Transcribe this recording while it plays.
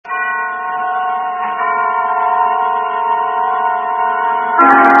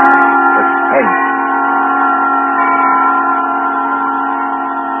Suspense.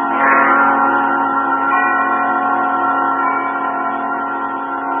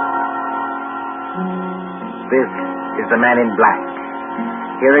 This is the Man in Black,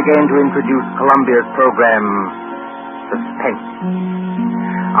 here again to introduce Columbia's program, Suspense.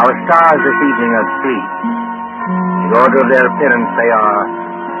 Our stars this evening are three. In the order of their appearance, they are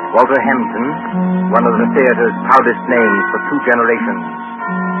Walter Hampton, one of the theater's proudest names for two generations,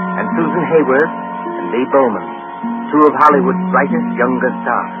 and Susan Hayward and Lee Bowman, two of Hollywood's brightest younger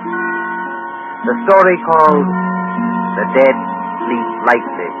stars. The story called The Dead Sleep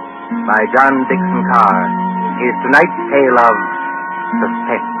Lightly by John Dixon Carr is tonight's tale of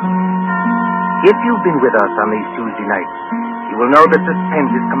suspense. If you've been with us on these Tuesday nights, you will know that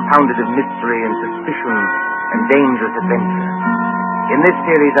suspense is compounded of mystery and suspicion and dangerous adventure. In this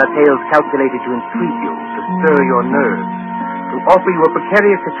series are tales calculated to intrigue you, to stir your nerves, to offer you a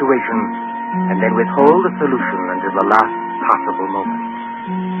precarious situation, and then withhold the solution until the last possible moment.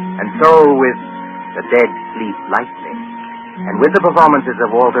 And so, with The Dead Sleep Lightly, and with the performances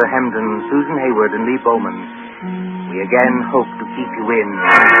of Walter Hampton, Susan Hayward, and Lee Bowman, we again hope to keep you in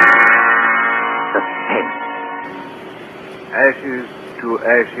suspense. Ashes to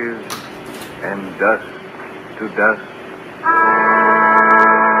ashes, and dust to dust.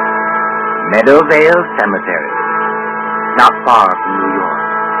 Meadowvale Cemetery, not far from New York.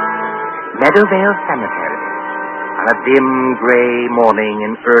 Meadowvale Cemetery, on a dim gray morning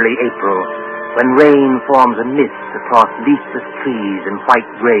in early April, when rain forms a mist across leafless trees and white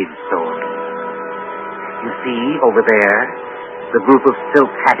gravestones. You see, over there, the group of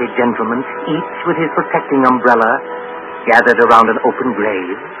silk-hatted gentlemen, each with his protecting umbrella, gathered around an open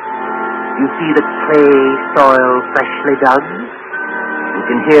grave. You see the clay soil freshly dug. You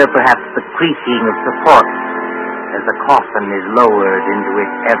can hear perhaps the creaking of support as the coffin is lowered into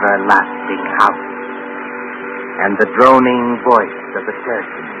its everlasting house, and the droning voice of the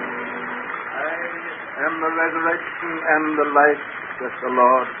surgeon. I am the resurrection and the life, saith the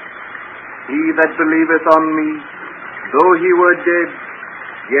Lord. He that believeth on me, though he were dead,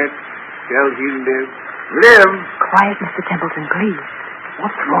 yet shall he live. Live! Quiet, Mr. Templeton, please.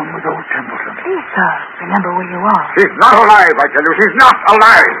 What's wrong with old Templeton? Please, sir, remember where you are. She's not alive, I tell you. She's not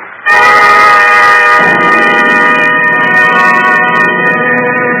alive!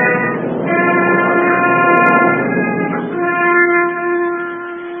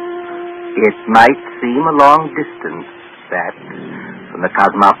 It might seem a long distance, that, from the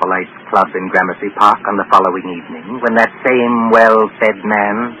Cosmopolite Club in Gramercy Park on the following evening, when that same well-fed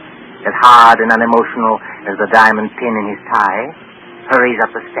man, as hard and unemotional as the diamond pin in his tie, hurries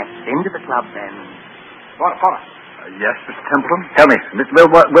up the steps into the club and... What? Yes, Mr. Templeton? Tell me, Mr.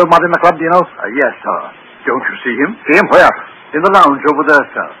 Wilmot in the club, do you know? Yes, sir. Don't you see him? See him? Where? In the lounge over there,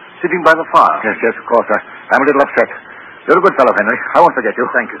 sir. Sitting by the fire. Yes, of course. I'm a little upset. You're a good fellow, Henry. I won't forget you.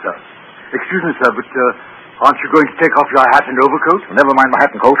 Thank you, sir. Excuse me, sir, but aren't you going to take off your hat and overcoat? Well, never mind my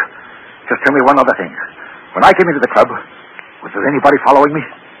hat and coat. Just tell me one other thing. When I came into the club, was there anybody following me?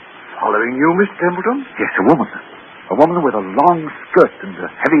 Following you, Mr. Templeton? Yes, a woman. A woman with a long skirt and a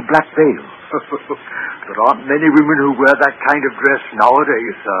heavy black veil. There aren't many women who wear that kind of dress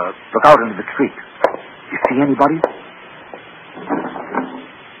nowadays, sir. Look out into the street. You see anybody?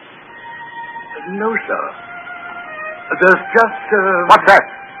 No, sir. There's just... What's that?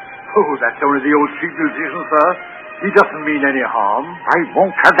 Oh, that's only the old street musician, sir. He doesn't mean any harm. I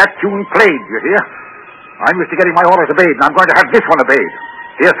won't have that tune played, you hear? I'm used to getting my orders obeyed, and I'm going to have this one obeyed.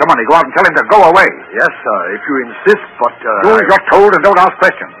 Here's some money. Go out and tell him to go away. Yes, sir, if you insist, but... Do as you're told and don't ask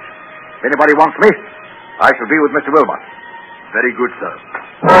questions. If anybody wants me, I shall be with Mr. Wilmot. Very good, sir.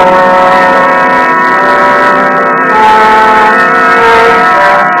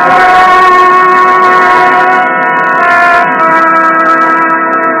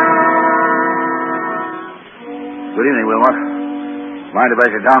 Good evening, Wilmot. Mind if I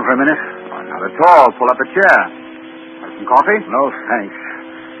sit down for a minute? Oh, not at all. Pull up a chair. Have some coffee? No, thanks.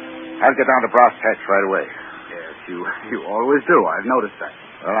 I'll get down to brass tacks right away. Yes, you always do. I've noticed that.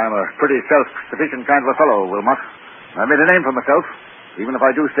 Well, I'm a pretty self-sufficient kind of a fellow, Wilmot. I made a name for myself, even if I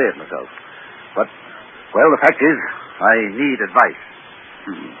do say it myself. But, well, the fact is, I need advice.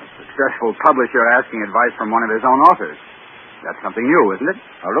 A successful publisher asking advice from one of his own authors. That's something new, isn't it?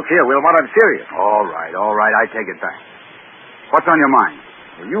 Now, look here, Wilmot, I'm serious. All right. I take it back. What's on your mind?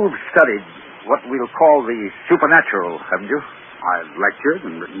 Well, you've studied what we'll call the supernatural, haven't you? I've lectured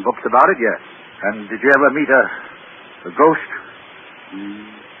and written books about it, yes. And did you ever meet a ghost?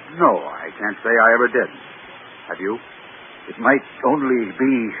 No, I can't say I ever did. Have you? It might only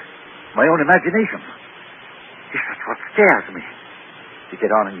be my own imagination. Yes, that's what scares me. You get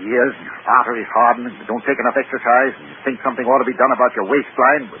on in years, and your arteries harden, and you don't take enough exercise, and you think something ought to be done about your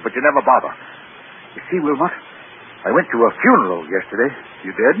waistline, but you never bother. You see, Wilmot, I went to a funeral yesterday.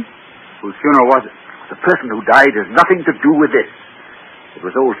 You did? Whose funeral was it? The person who died has nothing to do with this. It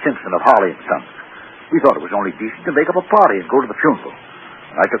was old Simpson of Harley and Sons. We thought it was only decent to make up a party and go to the funeral.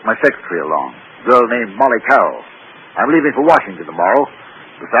 And I took my secretary along, a girl named Molly Carroll. I'm leaving for Washington tomorrow.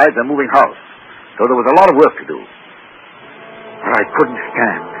 Besides, I'm moving house. So there was a lot of work to do. What I couldn't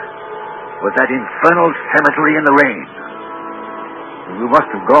stand was that infernal cemetery in the rain. And we must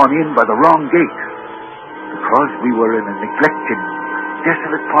have gone in by the wrong gate, because we were in a neglected,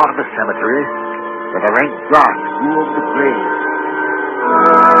 desolate part of the cemetery where the rank grass grew over the grave.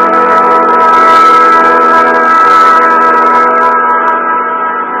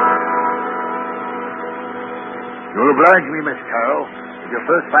 You'll oblige me, Miss Carroll, if you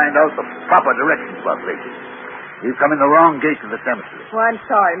first find out the proper directions about places. You've come in the wrong gate to the cemetery. Oh, I'm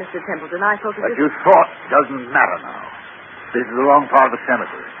sorry, Mr. Templeton. I thought What you thought doesn't matter now. This is the wrong part of the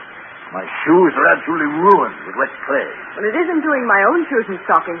cemetery. My shoes are absolutely ruined with wet clay. Well, it isn't doing my own shoes and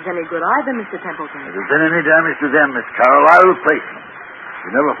stockings any good either, Mr. Templeton. If there's been any damage to them, Miss Carroll, I'll replace them. You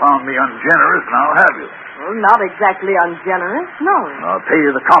never found me ungenerous, now have you? Well, not exactly ungenerous, no. I'll pay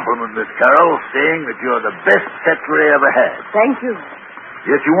you the compliment, Miss Carroll, saying that you're the best secretary I ever had. Thank you.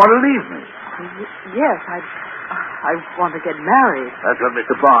 Yet you want to leave me. Yes, I want to get married. That's what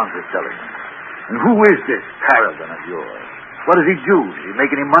Mr. Barnes is telling me. And who is this paragon of yours? What does he do? Does he make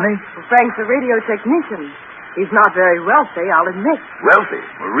any money? Well, Frank's a radio technician. He's not very wealthy, I'll admit. Wealthy?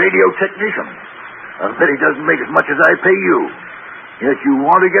 A radio technician? I'll bet he doesn't make as much as I pay you. Yet you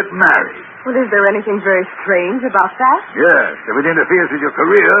want to get married. Well, is there anything very strange about that? Yes, if it interferes with your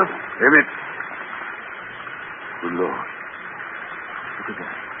career, if it... Good Lord. Look at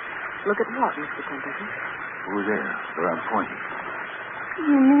that. Look at what, Mr. Templeton? Over there, where I'm pointing.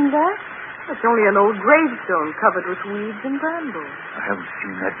 You mean that? It's only an old gravestone covered with weeds and brambles. I haven't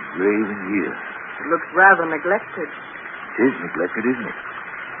seen that grave in years. It looks rather neglected. It is neglected, isn't it?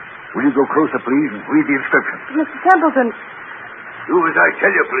 Will you go closer, please, and read the inscription? Mr. Templeton, Do as I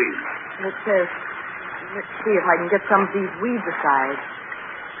tell you, please. it says... Let's see if I can get some of these weeds aside.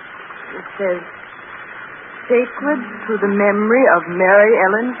 It says... Sacred to the memory of Mary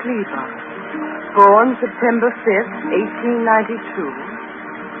Ellen Cleaver, born September 5th,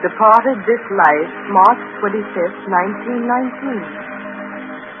 1892, departed this life March 25th, 1919.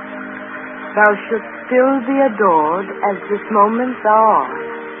 Thou shouldst still be adored as this moment thou art,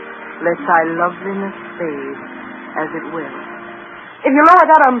 let thy loveliness fade as it will. If you lower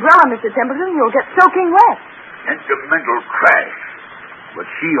that umbrella, Mr. Templeton, you'll get soaking wet. Sentimental trash. But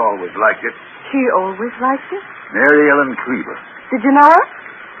she always liked it. She always liked it. Mary Ellen Cleaver. Did you know her?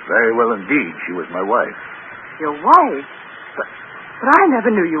 Very well indeed. She was my wife. Your wife? But I never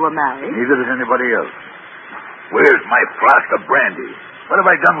knew you were married. Neither does anybody else. Where's my flask of brandy? What have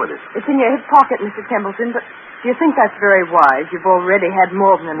I done with it? It's in your hip pocket, Mr. Templeton, but do you think that's very wise? You've already had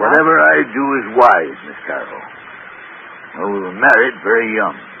more than enough. Whatever I do is wise, Miss Carroll. Well, we were married very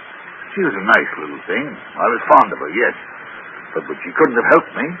young. She was a nice little thing. I was fond of her, yes. But she couldn't have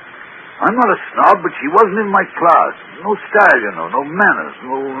helped me. I'm not a snob, but she wasn't in my class. No style, you know, no manners,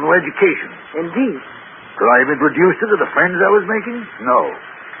 no education. Indeed. Could I have introduced her to the friends I was making? No.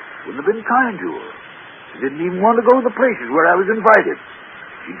 Wouldn't have been kind to her. She didn't even want to go to the places where I was invited.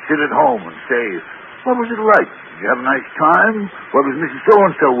 She'd sit at home and say, what was it like? Did you have a nice time? What was Mrs.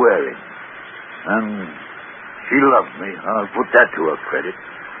 So-and-so wearing? And she loved me. I'll put that to her credit.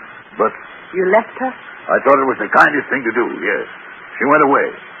 But... You left her? I thought it was the kindest thing to do, yes. She went away.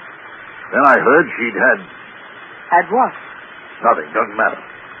 Then I heard she'd had... Had what? Nothing, doesn't matter.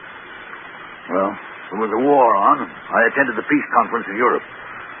 Well, there was a war on. I attended the peace conference in Europe.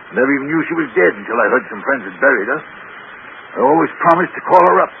 Never even knew she was dead until I heard some friends had buried her. I always promised to call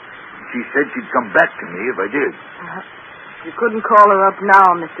her up. She said she'd come back to me if I did. You couldn't call her up now,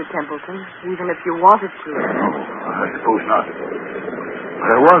 Mr. Templeton, even if you wanted to. No, I suppose not. But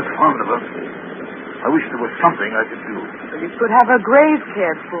I was fond of her. I wish there was something I could do. Well, you could have her grave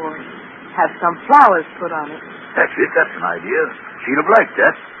cared for. Have some flowers put on it. That's it. That's an idea. She'd have liked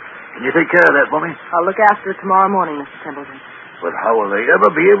that. Can you take care of that for me? I'll look after it tomorrow morning, Mr. Templeton. But how will they ever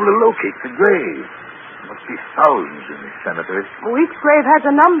be able to locate the grave? There must be thousands in this cemetery. Well, each grave has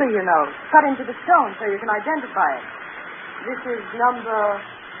a number, you know, cut into the stone so you can identify it. This is number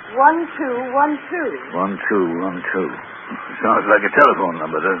 1212. 1212. Sounds like a telephone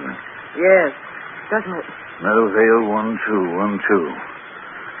number, doesn't it? Yes, doesn't it? Meadowvale 1212.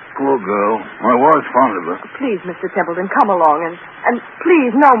 Poor girl. I was fond of her. Please, Mr. Templeton, come along and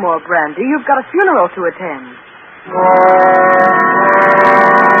please no more brandy. You've got a funeral to attend. And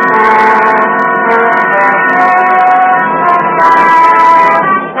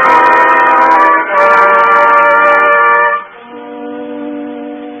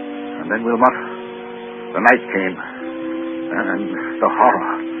then, Wilmot, the night came. And the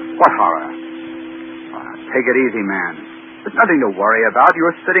horror. What horror? Take it easy, man. There's nothing to worry about. You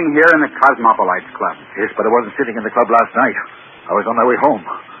were sitting here in the Cosmopolites Club. Yes, but I wasn't sitting in the club last night. I was on my way home.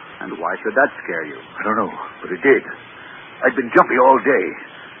 And why should that scare you? I don't know, but it did. I'd been jumpy all day.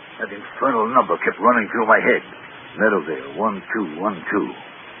 That infernal number kept running through my head. Meadowvale, 1212.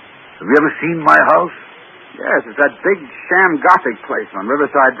 Have you ever seen my house? Yes, it's that big sham Gothic place on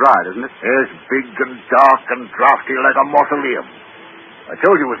Riverside Drive, isn't it? Yes, big and dark and drafty like a mausoleum. I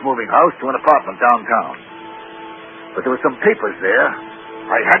told you it was moving house to an apartment downtown. But there were some papers there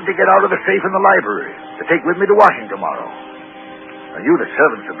I had to get out of the safe in the library to take with me to Washington tomorrow. I knew the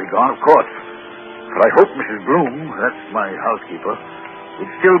servants would be gone, of course. But I hoped Mrs. Bloom, that's my housekeeper,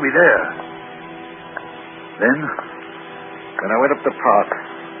 would still be there. Then I went up the park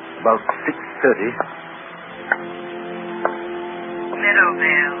about 6:30.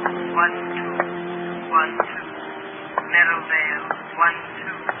 Meadowvale, 1212. Meadowvale,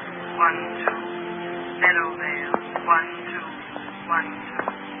 1212. Meadowvale,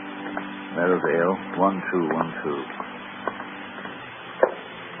 1212. Meadowvale, 1212.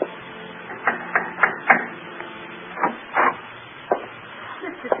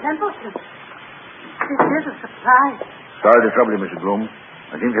 Mr. Templeton, this is a surprise. Sorry to trouble you, Mrs. Bloom.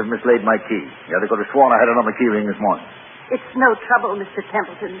 I seem to have mislaid my key. The other could have sworn I had it on the key ring this morning. It's no trouble, Mr.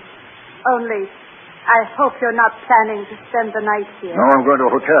 Templeton. Only, I hope you're not planning to spend the night here. No, I'm going to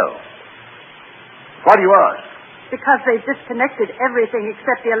a hotel. Why do you ask? Because they've disconnected everything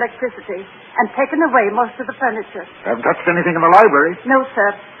except the electricity and taken away most of the furniture. I haven't touched anything in the library. No,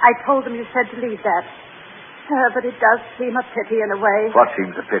 sir. I told them you said to leave that. But it does seem a pity in a way. What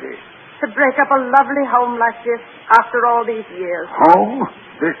seems a pity? To break up a lovely home like this after all these years. Home?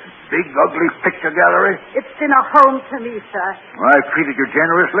 This big, ugly picture gallery? It's been a home to me, sir. I've treated you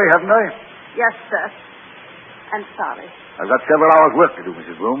generously, haven't I? Yes, sir. I'm sorry. I've got several hours' work to do,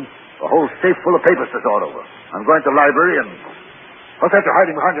 Mrs. Bloom. A whole safe full of papers to sort over. I'm going to the library and... What's that you're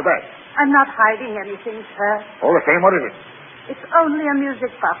hiding behind your back? I'm not hiding anything, sir. All the same, what is it? It's only a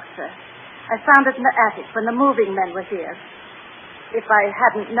music box, sir. I found it in the attic when the moving men were here. If I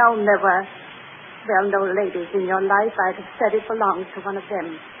hadn't known there were, well, no ladies in your life, I'd have said it belonged to one of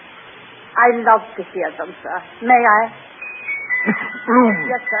them. I love to hear them, sir. May I? Mrs. Bloom.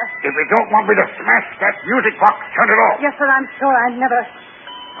 Yes, sir. If you don't want me to smash that music box, turn it off. Yes, sir, I'm sure I never...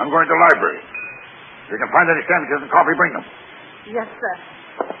 I'm going to the library. If you can find any sandwiches and coffee, bring them. Yes, sir.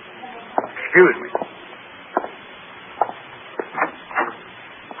 Excuse me.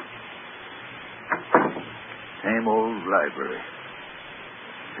 Same old library.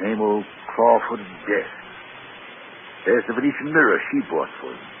 Same old Crawford desk. There's the Venetian mirror she bought for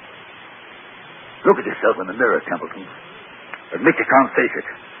him. Look at yourself in the mirror, Templeton. Admit you can't face it.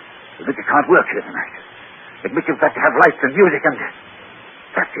 Admit you can't work here tonight. Admit you've got to have lights and music and...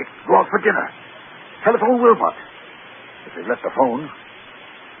 That's it. Go out for dinner. Telephone Wilmot. If they've left the phone...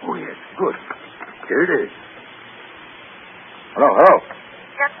 Oh, yes. Good. Here it is. Hello.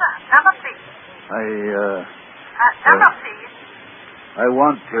 Yes, sir. Number, please. Number, please. I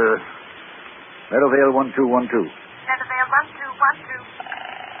want, Meadowvale 1212. Meadowvale,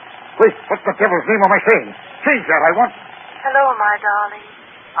 1212. Wait, what the devil's name am I saying? Change that, I want... Hello, my darling.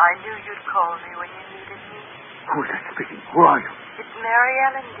 I knew you'd call me when you needed me. Who's that speaking? Who are you? It's Mary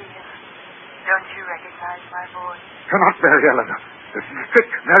Ellen, dear. Don't you recognize my voice? You're not Mary Ellen. This is a trick.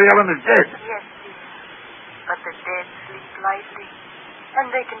 Mary Ellen is dead. Yes, dear. But the dead sleep lightly,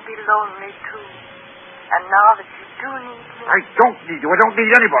 and they can be lonely, too. And now that you do need me... I don't need you. I don't need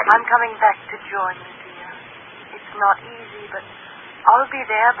anybody. I'm coming back to join you, dear. It's not easy, but I'll be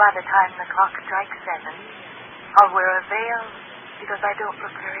there by the time the clock strikes 7. I'll wear a veil, because I don't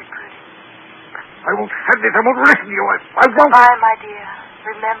look very pretty. I won't stand this. I won't listen to you. I won't... Goodbye, my dear.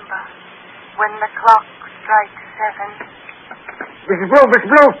 Remember, when the clock strikes 7... Mrs.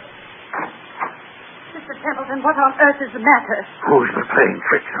 Bloom! Mr. Templeton, what on earth is the matter? Who's been playing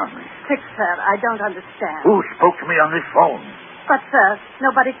tricks on me? Tricks, sir. I don't understand. Who spoke to me on this phone? But, sir,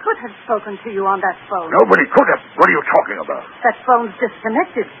 nobody could have spoken to you on that phone. Nobody could have. What are you talking about? That phone's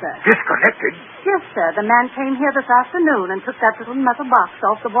disconnected, sir. Disconnected? Yes, sir. The man came here this afternoon and took that little metal box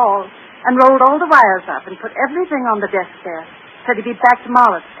off the wall and rolled all the wires up and put everything on the desk there. Said he'd be back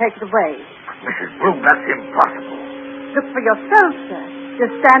tomorrow to take it away. Mrs. Bloom, that's impossible. Look for yourself, sir.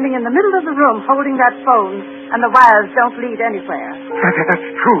 You're standing in the middle of the room holding that phone, and the wires don't lead anywhere. That's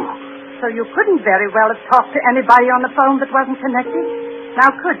true. So you couldn't very well have talked to anybody on the phone that wasn't connected? Now,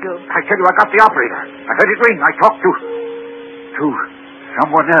 could you? I tell you, I got the operator. I heard it ring. I talked to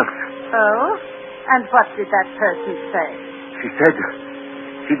someone else. Oh? And what did that person say? She said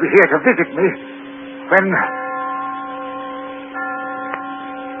she'd be here to visit me when...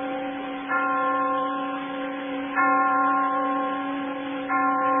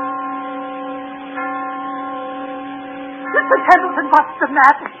 Mr. Templeton, what's the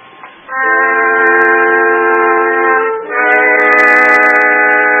matter?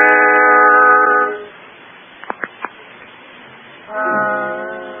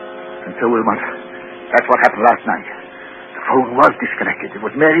 And so, Wilmot, that's what happened last night. The phone was disconnected. It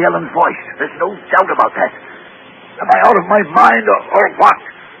was Mary Ellen's voice. There's no doubt about that. Am I out of my mind or what?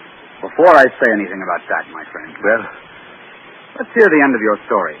 Before I say anything about that, my friend. Well? Let's hear the end of your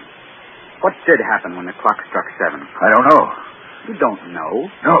story. What did happen when the clock struck 7? I don't know. You don't know?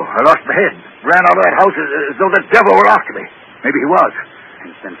 No, I lost my head. Ran out of that house as though the devil were after me. Maybe he was.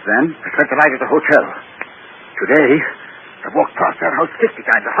 And since then? I spent the night at the hotel. Today, I've walked past that house 50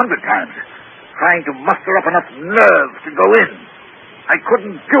 times, 100 times, trying to muster up enough nerve to go in. I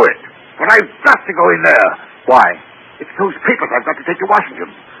couldn't do it, but I've got to go in there. Why? It's those papers I've got to take to Washington.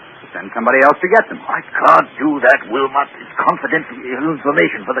 Send somebody else to get them. I can't do that, Wilmot. It's confidential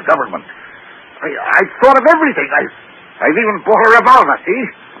information for the government. I've thought of everything. I've even bought a revolver, see?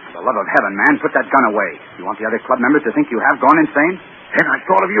 For the love of heaven, man, put that gun away. You want the other club members to think you have gone insane? Then I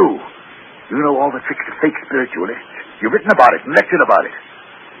thought of you. You know all the tricks of fake spiritualists. You've written about it and lectured about it.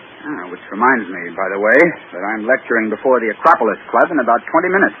 Which reminds me, by the way, that I'm lecturing before the Acropolis Club in about 20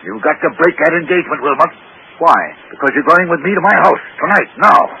 minutes. You've got to break that engagement, Wilmot. Why? Because you're going with me to my house tonight,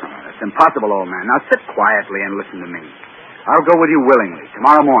 now. That's impossible, old man. Now sit quietly and listen to me. I'll go with you willingly,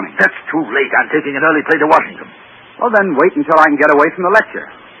 tomorrow morning. That's too late. I'm taking an early plane to Washington. Well, then wait until I can get away from the lecture.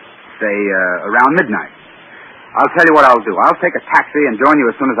 Say, around midnight. I'll tell you what I'll do. I'll take a taxi and join you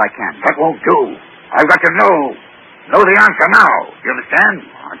as soon as I can. That won't do. I've got to know the answer now. You understand?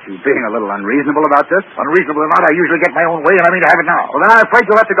 Aren't you being a little unreasonable about this? Unreasonable or not, I usually get my own way, and I mean to have it now. Well, then I'm afraid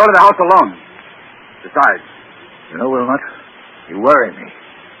you'll have to go to the house alone. Besides, you know, Wilmot, you worry me.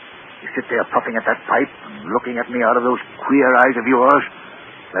 You sit there puffing at that pipe and looking at me out of those queer eyes of yours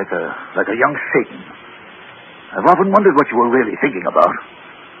like a young Satan. I've often wondered what you were really thinking about.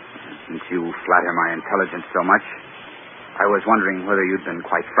 Since you flatter my intelligence so much, I was wondering whether you'd been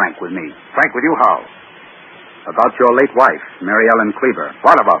quite frank with me. Frank with you how? About your late wife, Mary Ellen Cleaver.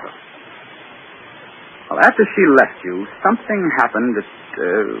 What about her? Well, after she left you, something happened that,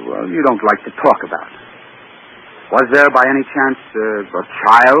 you don't like to talk about. Was there, by any chance, a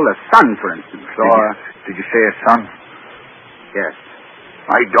child, a son, for instance, or... Did you say a son? Yes.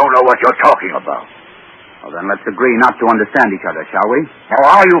 I don't know what you're talking about. Well, then let's agree not to understand each other, shall we?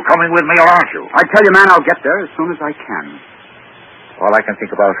 Now, are you coming with me or aren't you? I tell you, man, I'll get there as soon as I can. All I can think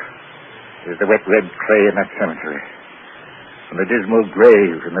about is the wet red clay in that cemetery, and the dismal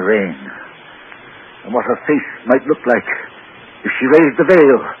grave in the rain, and what her face might look like if she raised the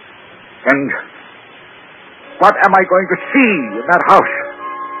veil, and what am I going to see in that house?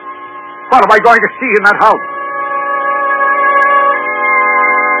 What am I going to see in that house?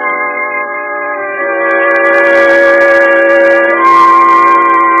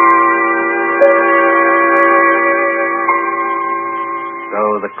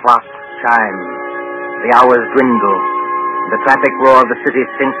 The clock chimes, the hours dwindle, the traffic roar of the city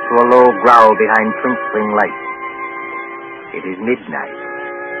sinks to a low growl behind twinkling lights. It is midnight,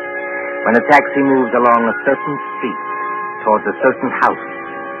 when a taxi moves along a certain street towards a certain house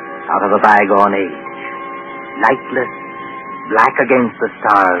out of a bygone age. Lightless, black against the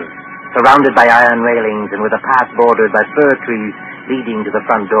stars, surrounded by iron railings and with a path bordered by fir trees leading to the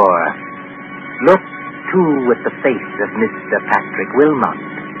front door. Look, too, with the face of Mr. Patrick Wilmot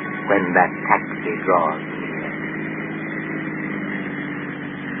when that taxi draws near.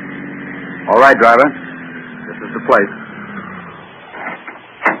 All right, driver. This is the place.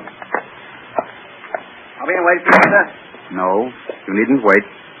 Are we in wait for you, sir? No, you needn't wait.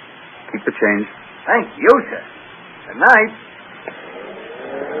 Keep the change. Thank you, sir. Good night.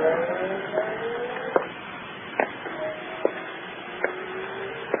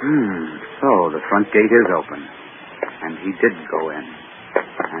 So the front gate is open. And he did go in.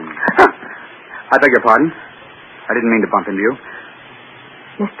 And... I beg your pardon. I didn't mean to bump into you.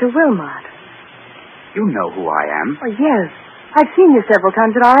 Mr. Wilmot. You know who I am. Oh, yes. I've seen you several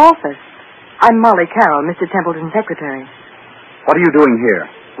times at our office. I'm Molly Carroll, Mr. Templeton's secretary. What are you doing here?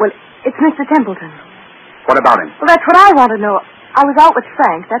 Well, it's Mr. Templeton. What about him? Well, that's what I want to know. I was out with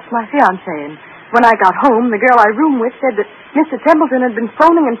Frank, that's my fiancé, and When I got home, the girl I room with said that Mr. Templeton had been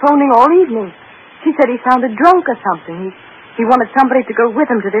phoning and phoning all evening. She said he sounded drunk or something. He wanted somebody to go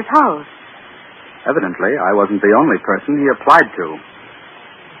with him to this house. Evidently, I wasn't the only person he applied to.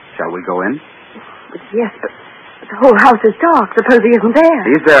 Shall we go in? Yes, but the whole house is dark. Suppose he isn't there.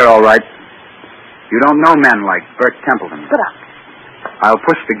 He's there, all right. You don't know men like Bert Templeton. But I'll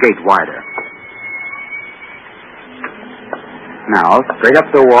push the gate wider. Now, straight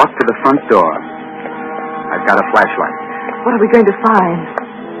up the walk to the front door. I've got a flashlight. What are we going to find?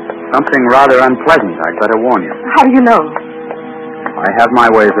 Something rather unpleasant, I'd better warn you. How do you know? I have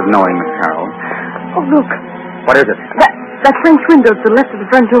my ways of knowing, Miss Carroll. Oh, look. What is it? That French window to the left of the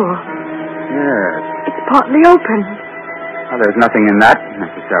front door. Yes. It's partly open. Well, there's nothing in that,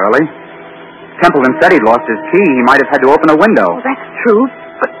 necessarily. Templeton said he'd lost his key. He might have had to open a window. Oh, that's true,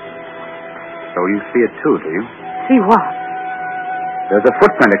 but... So you see it, too, do you? See what? There's a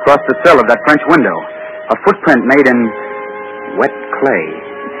footprint across the sill of that French window. A footprint made in wet clay.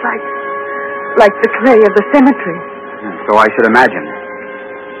 It's like the clay of the cemetery. So I should imagine.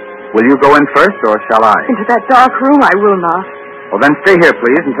 Will you go in first, or shall I? Into that dark room, I will not. Well, then stay here,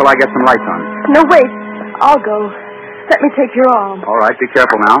 please, until I get some lights on. No, wait. I'll go. Let me take your arm. All right, be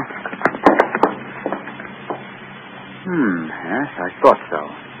careful now. Yes, I thought so.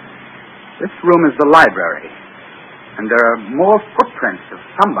 This room is the library. And there are more footprints of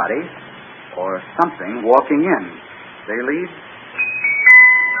somebody or something walking in. They lead...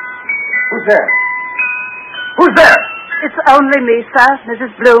 Who's there? Who's there? It's only me, sir.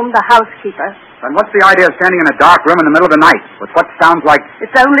 Mrs. Bloom, the housekeeper. Then what's the idea of standing in a dark room in the middle of the night with what sounds like...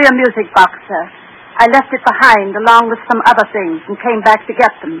 It's only a music box, sir. I left it behind along with some other things and came back to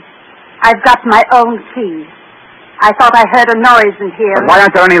get them. I've got my own key. I thought I heard a noise in here. But why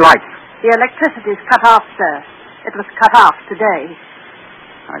aren't there any lights? The electricity's cut off, sir. It was cut off today.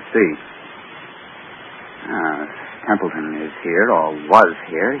 I see. Templeton is here, or was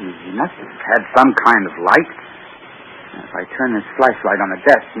here. He must have had some kind of light. If I turn this flashlight on the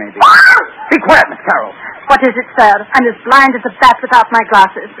desk, maybe... Be quiet, Miss Carroll. What is it, sir? I'm as blind as a bat without my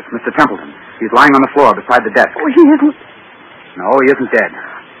glasses. It's Mr. Templeton. He's lying on the floor beside the desk. Oh, he isn't... No, he isn't dead.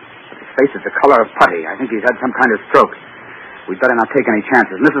 But his face is the color of putty. I think he's had some kind of stroke. We'd better not take any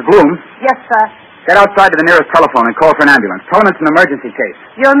chances. Mrs. Bloom? Yes, sir. Get outside to the nearest telephone and call for an ambulance. Tell him it's an emergency case.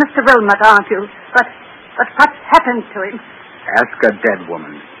 You're Mr. Wilmot, aren't you? But what's happened to him? Ask a dead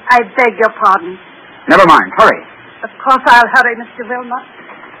woman. I beg your pardon. Never mind. Hurry. Of course I'll hurry, Mr. Wilmot.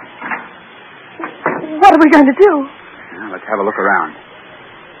 What are we going to do? Now, let's have a look around.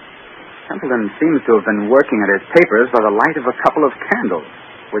 Templeton seems to have been working at his papers by the light of a couple of candles,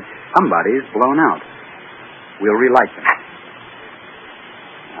 which somebody's blown out. We'll relight them.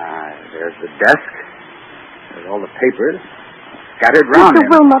 There's the desk. There's all the papers scattered round Mr. him.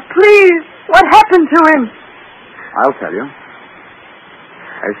 Wilmot, please. What happened to him? I'll tell you.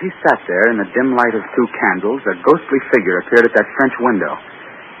 As he sat there in the dim light of two candles, a ghostly figure appeared at that French window.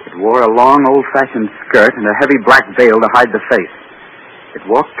 It wore a long, old-fashioned skirt and a heavy black veil to hide the face. It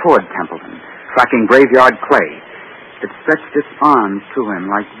walked toward Templeton, tracking graveyard clay. It stretched its arms to him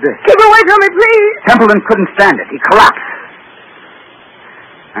like this. Keep away from me, please. Templeton couldn't stand it. He collapsed.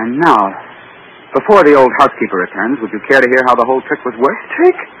 And now, before the old housekeeper returns, would you care to hear how the whole trick was worked?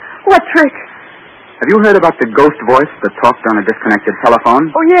 Trick? What trick? Have you heard about the ghost voice that talked on a disconnected telephone?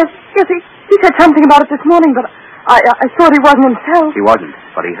 Oh, yes. Yes, he said something about it this morning, but I thought he wasn't himself. He wasn't,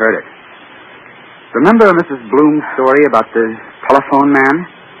 but he heard it. Remember Mrs. Bloom's story about the telephone man?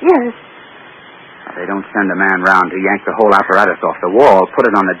 Yes. They don't send a man round to yank the whole apparatus off the wall,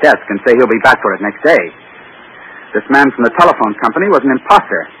 put it on the desk, and say he'll be back for it next day. This man from the telephone company was an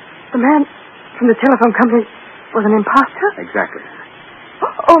imposter. The man from the telephone company was an imposter? Exactly.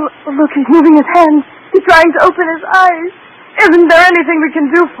 Oh, look, he's moving his hands. He's trying to open his eyes. Isn't there anything we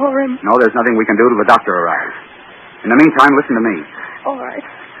can do for him? No, there's nothing we can do till the doctor arrives. In the meantime, listen to me. All right.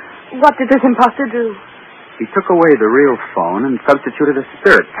 What did this imposter do? He took away the real phone and substituted a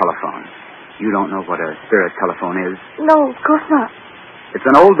spirit telephone. You don't know what a spirit telephone is? No, of course not. It's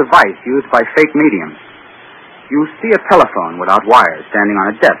an old device used by fake mediums. You see a telephone without wires standing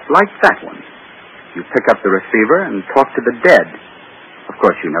on a desk, like that one. You pick up the receiver and talk to the dead. Of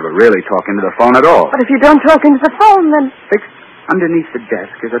course, you never really talk into the phone at all. But if you don't talk into the phone, then... Fixed underneath the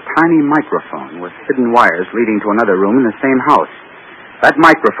desk is a tiny microphone with hidden wires leading to another room in the same house. That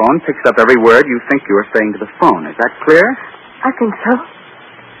microphone picks up every word you think you are saying to the phone. Is that clear? I think so.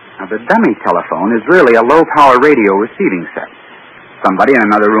 Now, the dummy telephone is really a low-power radio receiving set. Somebody in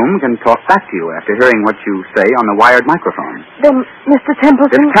another room can talk back to you after hearing what you say on the wired microphone. Then, Mr.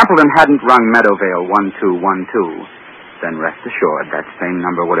 Templeton... If Templeton hadn't rung Meadowvale 1212, Then rest assured that same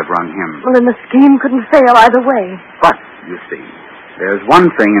number would have rung him. Well, then the scheme couldn't fail either way. But, you see, there's one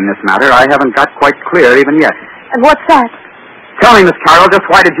thing in this matter I haven't got quite clear even yet. And what's that? Tell me, Miss Carroll, just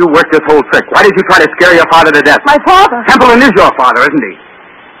why did you work this whole trick? Why did you try to scare your father to death? My father? Templeton is your father, isn't he?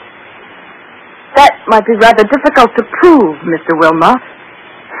 That might be rather difficult to prove, Mr. Wilmot.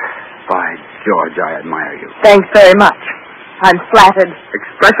 By George, I admire you. Thanks very much. I'm flattered.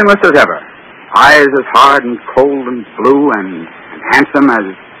 Expressionless as ever. Eyes as hard and cold and blue and handsome as...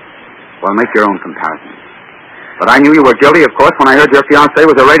 Well, make your own comparison. But I knew you were guilty, of course, when I heard your fiancé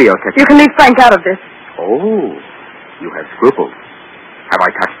was a radio technician. You can leave Frank out of this. Oh, you have scruples. Have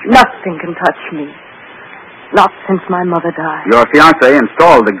I touched you? Nothing can touch me. Not since my mother died. Your fiancé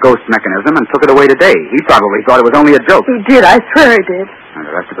installed the ghost mechanism and took it away today. He probably thought it was only a joke. He did, I swear he did. And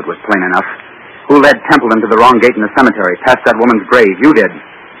the rest of it was plain enough. Who led Templeton to the wrong gate in the cemetery, past that woman's grave? You did.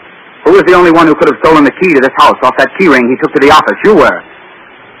 Who was the only one who could have stolen the key to this house off that key ring he took to the office? You were.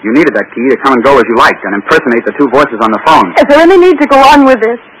 You needed that key to come and go as you liked and impersonate the two voices on the phone. Is there any need to go on with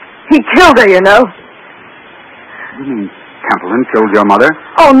this? He killed her, you know. You mean Templeton killed your mother?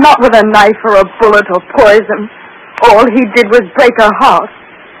 Oh, not with a knife or a bullet or poison. All he did was break her heart.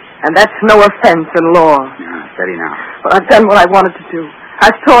 And that's no offense in law. Yeah, steady now. But I've done what I wanted to do.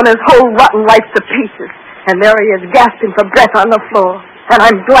 I've torn his whole rotten life to pieces. And there he is, gasping for breath on the floor. And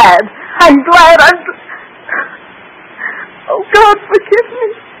I'm glad. Oh, God, forgive me.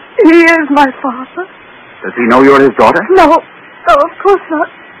 He is my father. Does he know you're his daughter? No, of course not.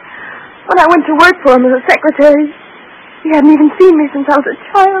 When I went to work for him as a secretary, he hadn't even seen me since I was a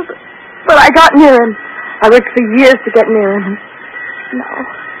child. But I got near him. I worked for years to get near him. No,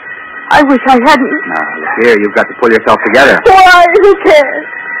 I wish I hadn't. Now, look here, you've got to pull yourself together. Why? Who cares?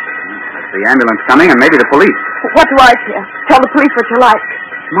 That's the ambulance coming and maybe the police. What do I care? Tell the police what you like.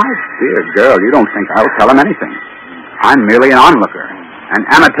 My dear girl, you don't think I'll tell them anything. I'm merely an onlooker, an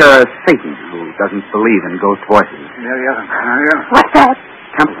amateur Satan who doesn't believe in ghost voices. Mary Ellen. What's that?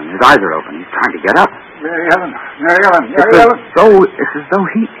 Templeton, his eyes are open. He's trying to get up. Mary Ellen. It's as though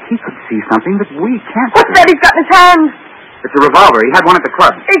he could see something that we can't What's see. that he's got in his hand? It's a revolver. He had one at the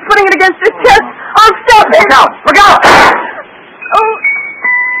club. He's putting it against his chest. I'll stop him. Look out! Look out! Oh,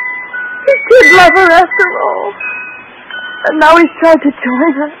 he did love her after all. And now he's tried to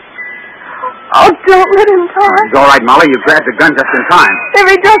join her. Oh, don't let him die. He's all right, Molly. You grabbed the gun just in time. If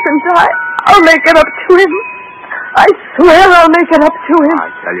he doesn't die, I'll make it up to him. I swear I'll make it up to him. I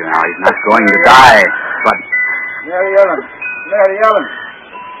tell you now, he's not going to die. But... Mary Ellen.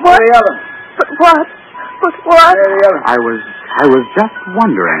 What? Mary Ellen. But what? But what? Mary Ellen. I was just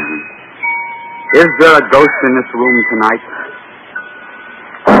wondering, is there a ghost in this room tonight?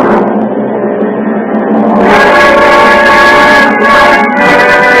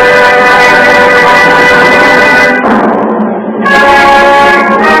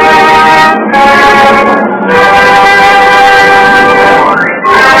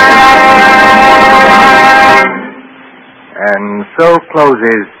 And so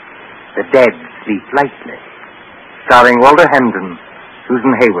closes The Dead Sleep Lightly, starring Walter Hamden,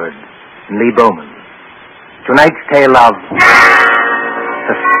 Susan Hayward, and Lee Bowman. Tonight's tale of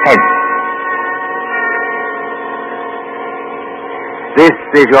Suspense. This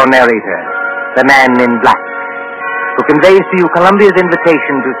is your narrator, the Man in Black, who conveys to you Columbia's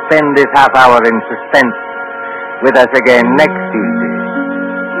invitation to spend this half hour in suspense with us again next Tuesday.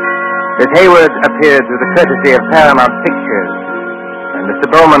 Miss Hayward appeared through the courtesy of Paramount Pictures, and Mr.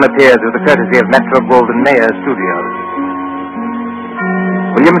 Bowman appeared through the courtesy of Metro-Goldwyn-Mayer Studios.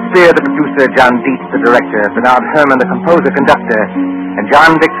 William Spear, the producer, John Dietz, the director, Bernard Herrmann, the composer-conductor, and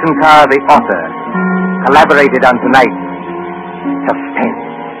John Dixon Carr, the author, collaborated on tonight's Suspense.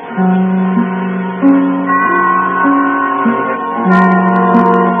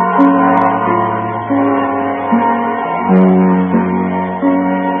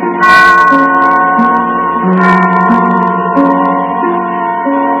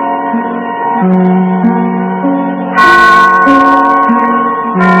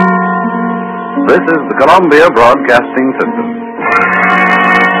 This is the Columbia Broadcasting System.